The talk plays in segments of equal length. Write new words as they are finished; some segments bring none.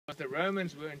The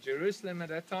Romans were in Jerusalem at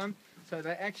that time, so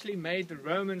they actually made the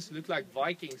Romans look like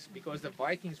Vikings, because the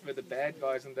Vikings were the bad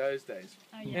guys in those days.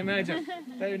 Oh, yeah. Imagine,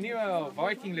 they knew how a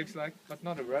Viking looks like, but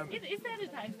not a Roman. Is that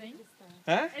enticing?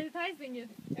 Huh? Enticing is.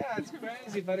 Yeah, it's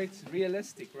crazy, but it's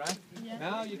realistic, right? Yeah.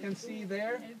 Now you can see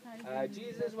there,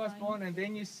 Jesus was born, and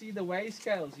then you see the weigh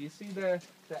scales. You see the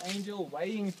angel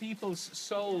weighing people's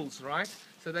souls, right?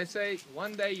 So they say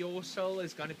one day your soul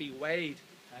is going to be weighed,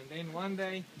 and then one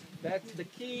day that's the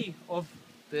key of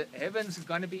the heavens is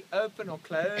going to be open or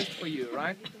closed for you,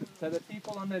 right? So the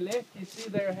people on the left, you see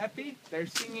they're happy, they're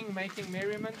singing, making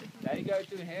merriment, they go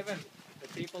to heaven. The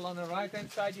people on the right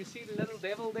hand side, you see the little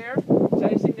devil there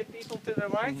chasing the people to the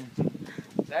right?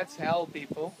 That's hell,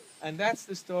 people. And that's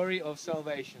the story of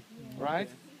salvation, right?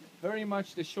 Very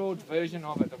much the short version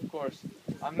of it, of course.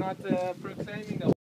 I'm not proclaiming the